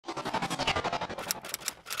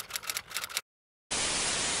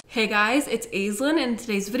Hey guys, it's Aislinn, and in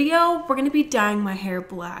today's video, we're gonna be dyeing my hair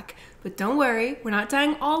black. But don't worry, we're not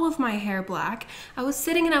dyeing all of my hair black. I was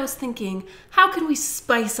sitting and I was thinking, how can we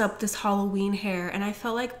spice up this Halloween hair? And I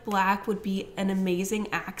felt like black would be an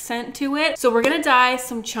amazing accent to it. So we're gonna dye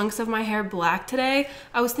some chunks of my hair black today.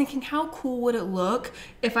 I was thinking, how cool would it look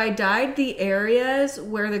if I dyed the areas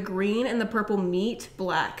where the green and the purple meet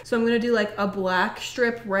black? So I'm gonna do like a black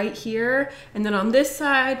strip right here. And then on this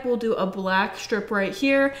side, we'll do a black strip right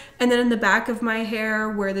here. And then in the back of my hair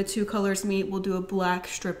where the two colors meet, we'll do a black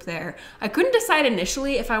strip there. I couldn't decide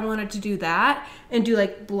initially if I wanted to do that and do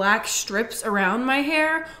like black strips around my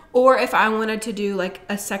hair, or if I wanted to do like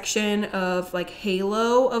a section of like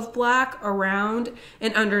halo of black around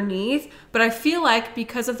and underneath. But I feel like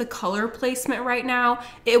because of the color placement right now,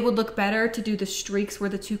 it would look better to do the streaks where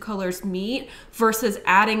the two colors meet versus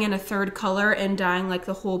adding in a third color and dyeing like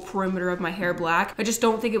the whole perimeter of my hair black. I just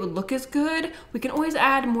don't think it would look as good. We can always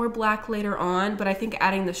add more black later on, but I think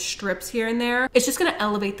adding the strips here and there, it's just gonna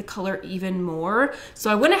elevate the color even more.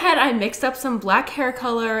 So I went ahead, I mixed up some black hair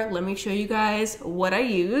color. Let me show you guys what I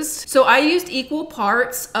used. So I used equal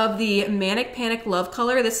parts of the Manic Panic Love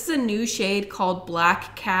color. This is a new shade called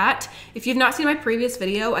Black Cat. If you've not seen my previous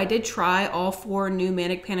video, I did try all 4 new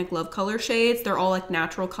Manic Panic Love color shades. They're all like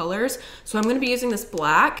natural colors. So I'm gonna be using this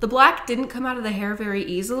black. The black didn't come out of the hair very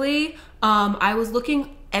easily. I was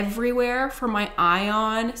looking everywhere for my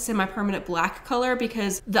Ion semi-permanent black color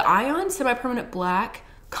because the Ion semi-permanent black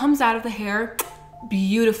comes out of the hair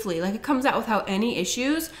beautifully. Like it comes out without any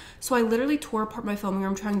issues. So I literally tore apart my filming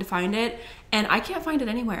room trying to find it, and I can't find it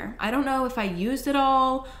anywhere. I don't know if I used it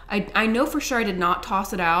all. I know for sure I did not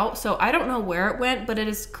toss it out, so I don't know where it went, but it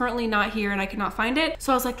is currently not here and I cannot find it.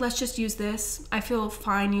 So I was like, let's just use this. I feel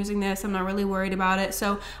fine using this. I'm not really worried about it.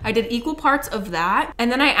 So I did equal parts of that,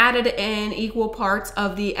 and then I added in equal parts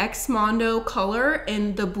of the XMONDO color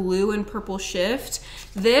in the blue and purple shift.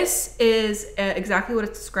 This is exactly what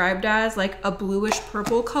it's described as, like a bluish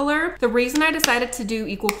purple color. The reason I decided to do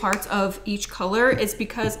equal parts of each color is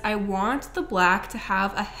because I want the black to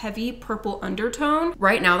have a heavy purple undertone.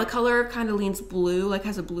 Right now the color kind of leans blue, like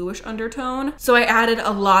has a bluish undertone. So I added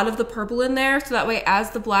a lot of the purple in there so that way as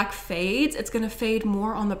the black fades, it's gonna fade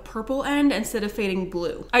more on the purple end instead of fading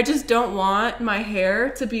blue. I just don't want my hair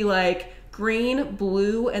to be like green,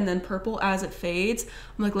 blue, and then purple as it fades.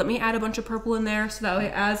 I'm like, let me add a bunch of purple in there so that way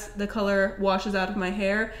as the color washes out of my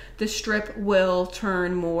hair, the strip will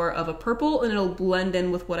turn more of a purple and it'll blend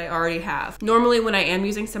in with what I already have. Normally when I am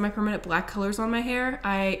using semi-permanent black colors on my hair,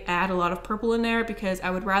 I add a lot of purple in there because I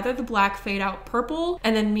would rather the black fade out purple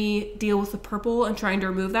and then me deal with the purple and trying to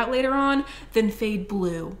remove that later on than fade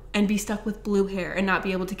blue and be stuck with blue hair and not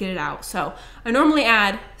be able to get it out. So I normally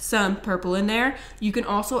add some purple in there. You can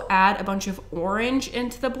also add a bunch of orange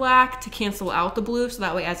into the black to cancel out the blue, so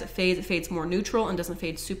that way as it fades more neutral and doesn't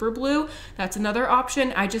fade super blue. That's another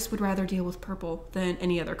option. I just would rather deal with purple than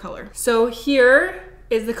any other color. So here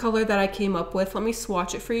is the color that I came up with. Let me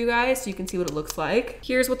swatch it for you guys so you can see what it looks like.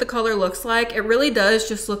 Here's what the color looks like. It really does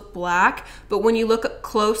just look black, but when you look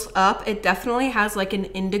close up, it definitely has like an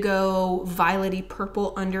indigo violety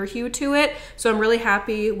purple underhue to it. So I'm really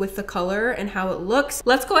happy with the color and how it looks.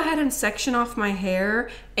 Let's go ahead and section off my hair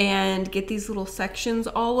and get these little sections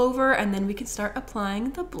all over, and then we can start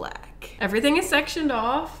applying the black. Everything is sectioned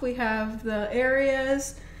off. We have the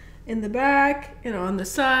areas in the back and on the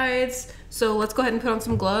sides. So let's go ahead and put on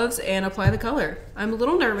some gloves and apply the color. I'm a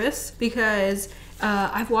little nervous because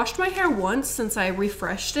I've washed my hair once since I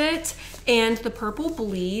refreshed it, and the purple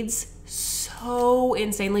bleeds so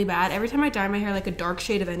insanely bad. Every time I dye my hair like a dark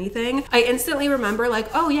shade of anything, I instantly remember like,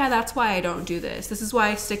 oh yeah, that's why I don't do this. This is why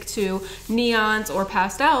I stick to neons or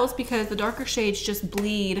pastels, because the darker shades just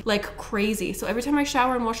bleed like crazy. So every time I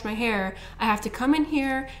shower and wash my hair, I have to come in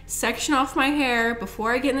here, section off my hair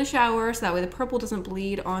before I get in the shower so that way the purple doesn't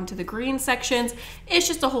bleed onto the green sections. It's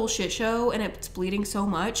just a whole shit show and it's bleeding so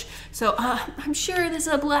much. So I'm sure this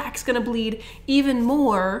black's gonna bleed even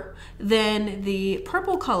more than the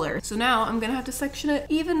purple color. So now I'm gonna have to section it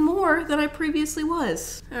even more than I previously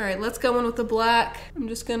was. All right, let's go in with the black. I'm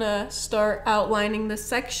just gonna start outlining the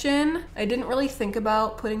section. I didn't really think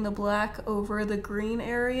about putting the black over the green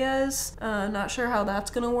areas. Not sure how that's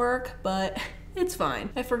gonna work, but it's fine.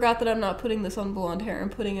 I forgot that I'm not putting this on blonde hair. I'm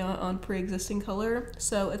putting it on pre-existing color.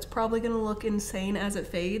 So it's probably gonna look insane as it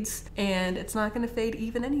fades, and it's not gonna fade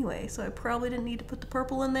even anyway. So I probably didn't need to put the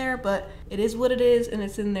purple in there, but it is what it is and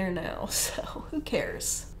it's in there now. So who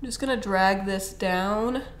cares? I'm just gonna drag this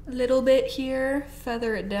down a little bit here,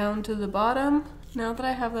 feather it down to the bottom. Now that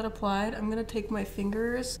I have that applied, I'm gonna take my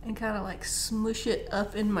fingers and kind of like smush it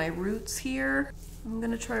up in my roots here. I'm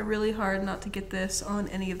gonna try really hard not to get this on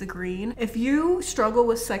any of the green. If you struggle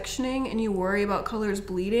with sectioning and you worry about colors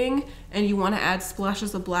bleeding and you wanna add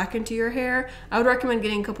splashes of black into your hair, I would recommend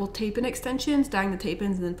getting a couple tape-in extensions, dyeing the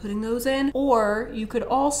tape-ins and then putting those in. Or you could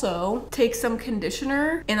also take some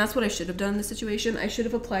conditioner, and that's what I should have done in this situation. I should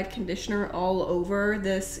have applied conditioner all over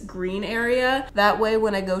this green area. That way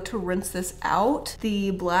when I go to rinse this out,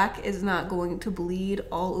 the black is not going to bleed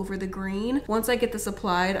all over the green. Once I get this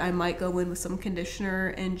applied, I might go in with some conditioner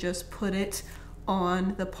and just put it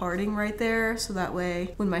on the parting right there, so that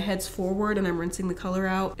way when my head's forward and I'm rinsing the color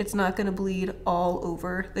out, it's not gonna bleed all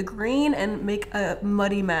over the green and make a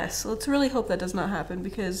muddy mess. So let's really hope that does not happen,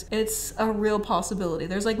 because it's a real possibility.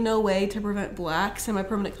 There's like no way to prevent black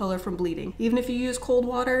semi-permanent color from bleeding. Even if you use cold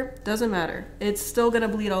water, doesn't matter. It's still gonna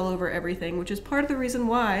bleed all over everything, which is part of the reason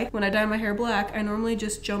why when I dye my hair black, I normally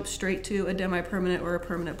just jump straight to a demi-permanent or a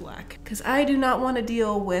permanent black, because I do not want to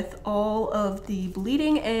deal with all of the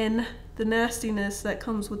bleeding and the nastiness that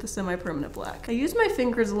comes with the semi-permanent black. I use my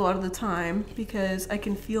fingers a lot of the time because I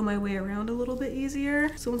can feel my way around a little bit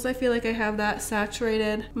easier. So once I feel like I have that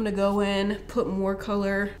saturated, I'm gonna go in, put more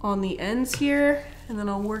color on the ends here, and then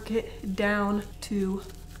I'll work it down to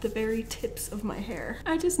the very tips of my hair.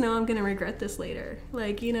 I just know I'm gonna regret this later.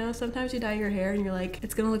 Like, you know, sometimes you dye your hair and you're like,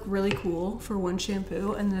 it's gonna look really cool for one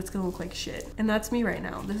shampoo and then it's gonna look like shit. And that's me right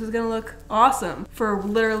now. This is gonna look awesome for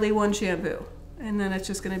literally one shampoo. And then it's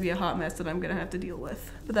just gonna be a hot mess that I'm gonna have to deal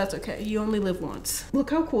with. But that's okay, you only live once. Look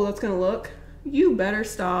how cool that's gonna look. You better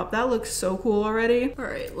stop, that looks so cool already. All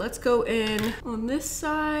right, let's go in on this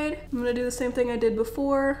side. I'm gonna do the same thing I did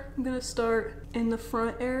before. I'm gonna start in the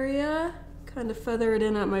front area, kind of feather it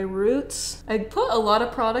in at my roots. I put a lot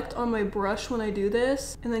of product on my brush when I do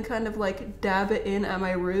this, and then kind of like dab it in at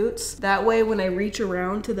my roots. That way when I reach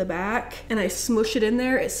around to the back and I smush it in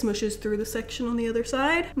there, it smushes through the section on the other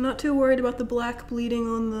side. I'm not too worried about the black bleeding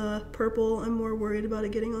on the purple. I'm more worried about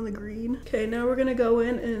it getting on the green. Okay, now we're gonna go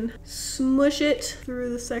in and smush it through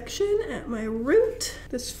the section at my root.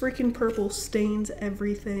 This freaking purple stains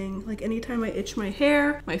everything. Like anytime I itch my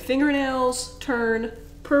hair, my fingernails turn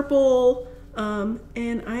purple.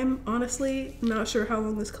 And I'm honestly not sure how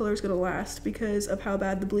long this color is gonna last because of how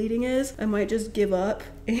bad the bleeding is. I might just give up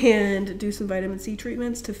and do some vitamin C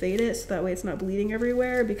treatments to fade it so that way it's not bleeding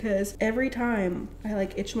everywhere, because every time I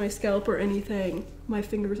like itch my scalp or anything, my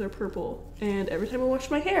fingers are purple, and every time I wash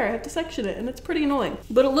my hair I have to section it, and it's pretty annoying.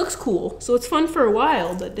 But it looks cool, so it's fun for a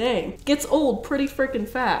while, but dang, gets old pretty freaking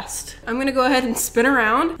fast. I'm gonna go ahead and spin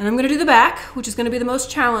around, and I'm gonna do the back, which is gonna be the most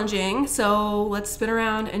challenging. So let's spin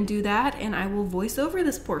around and do that, and I will voice over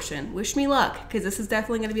this portion. Wish me luck, because this is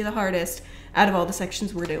definitely gonna be the hardest out of all the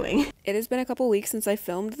sections we're doing. It has been a couple weeks since I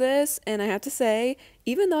filmed this, and I have to say,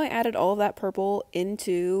 even though I added all of that purple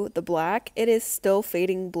into the black, it is still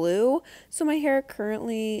fading blue. So my hair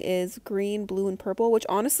currently is green, blue, and purple, which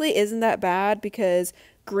honestly isn't that bad because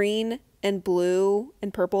green and blue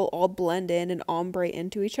and purple all blend in and ombre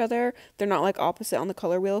into each other. They're not like opposite on the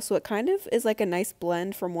color wheel, so it kind of is like a nice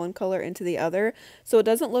blend from one color into the other. So it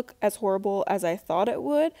doesn't look as horrible as I thought it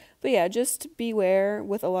would. But yeah, just beware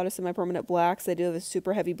with a lot of semi-permanent blacks. They do have a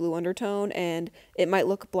super heavy blue undertone, and it might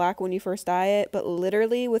look black when you first dye it, but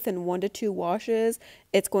literally within 1 to 2 washes,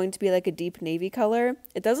 it's going to be like a deep navy color.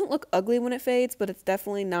 It doesn't look ugly when it fades, but it's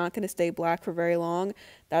definitely not going to stay black for very long.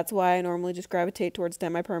 That's why I normally just gravitate towards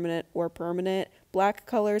semi-permanent or permanent black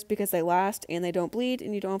colors, because they last and they don't bleed,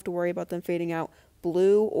 and you don't have to worry about them fading out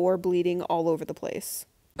blue or bleeding all over the place.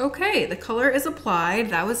 Okay, the color is applied.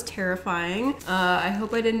 That was terrifying. I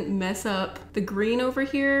hope I didn't mess up the green over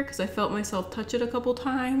here because I felt myself touch it a couple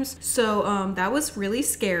times. So that was really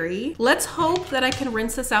scary. Let's hope that I can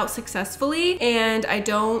rinse this out successfully and I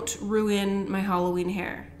don't ruin my Halloween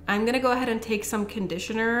hair. I'm gonna go ahead and take some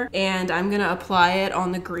conditioner and I'm gonna apply it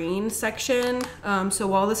on the green section. So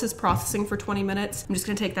while this is processing for 20 minutes, I'm just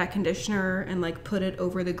gonna take that conditioner and like put it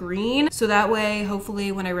over the green. So that way,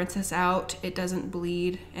 hopefully when I rinse this out, it doesn't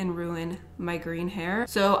bleed and ruin my green hair.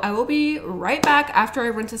 So I will be right back after I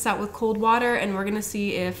rinse this out with cold water, and we're gonna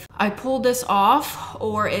see if I pulled this off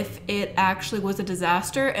or if it actually was a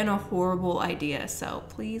disaster and a horrible idea. So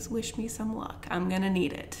please wish me some luck. I'm gonna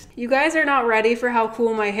need it. You guys are not ready for how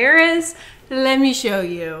cool my hair is. Let me show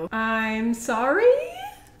you. I'm sorry.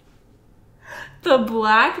 The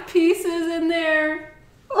black pieces in there.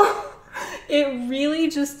 It really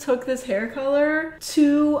just took this hair color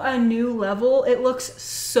to a new level. It looks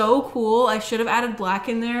so cool. I should have added black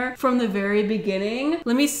in there from the very beginning.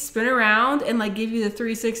 Let me spin around and like give you the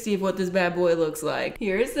 360 of what this bad boy looks like.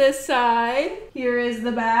 Here's this side. Here is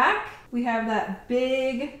the back. We have that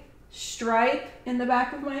big stripe in the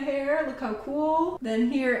back of my hair. Look how cool. Then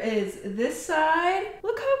here is this side.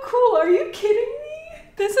 Look how cool. Are you kidding me?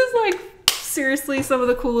 This is like seriously some of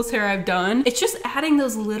the coolest hair I've done. It's just adding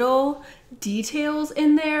those little details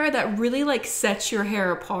in there that really like sets your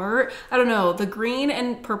hair apart. I don't know, the green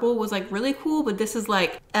and purple was like really cool, but this is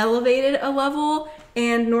like elevated a level.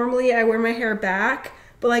 And normally I wear my hair back,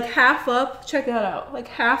 but like half up, check that out, like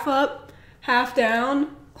half up, half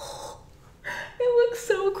down. It looks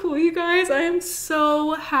so cool, you guys. I am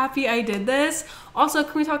so happy I did this. Also,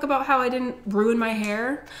 can we talk about how I didn't ruin my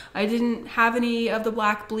hair? I didn't have any of the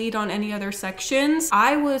black bleed on any other sections.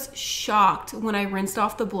 I was shocked when I rinsed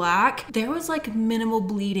off the black. There was like minimal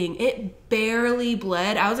bleeding. It barely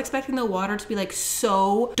bled. I was expecting the water to be like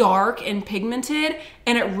so dark and pigmented,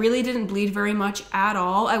 and it really didn't bleed very much at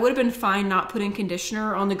all. I would have been fine not putting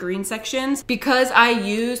conditioner on the green sections because I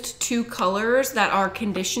used 2 colors that are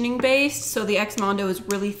conditioning based. So the XMONDO is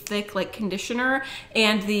really thick like conditioner,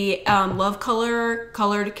 and the Love Color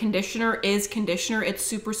colored conditioner is conditioner. It's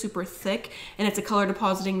super, super thick, and it's a color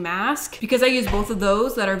depositing mask. Because I use both of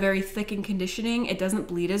those that are very thick and conditioning, it doesn't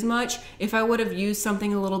bleed as much. If I would have used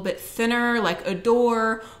something a little bit thinner like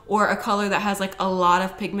Adore, or a color that has like a lot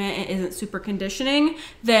of pigment and isn't super conditioning,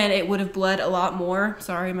 then it would have bled a lot more.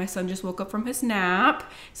 Sorry, my son just woke up from his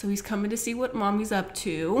nap, so he's coming to see what mommy's up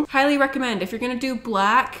to. Highly recommend, if you're gonna do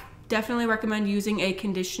black, definitely recommend using a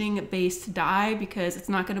conditioning based dye because it's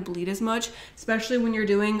not gonna bleed as much, especially when you're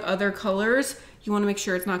doing other colors. You wanna make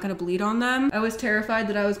sure it's not gonna bleed on them. I was terrified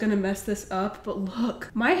that I was gonna mess this up, but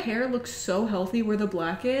look, my hair looks so healthy where the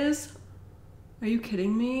black is. Are you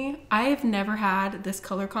kidding me? I have never had this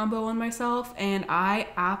color combo on myself, and I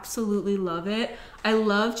absolutely love it. I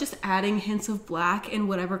love just adding hints of black in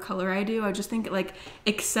whatever color I do. I just think it like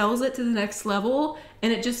excels it to the next level,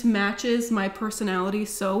 and it just matches my personality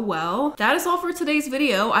so well. That is all for today's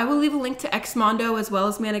video. I will leave a link to XMONDO as well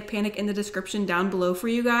as Manic Panic in the description down below for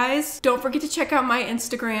you guys. Don't forget to check out my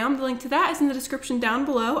Instagram. The link to that is in the description down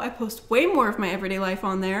below. I post way more of my everyday life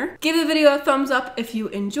on there. Give the video a thumbs up if you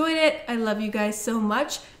enjoyed it. I love you guys so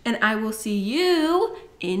much, and I will see you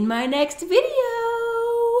in my next video.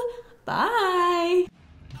 Bye.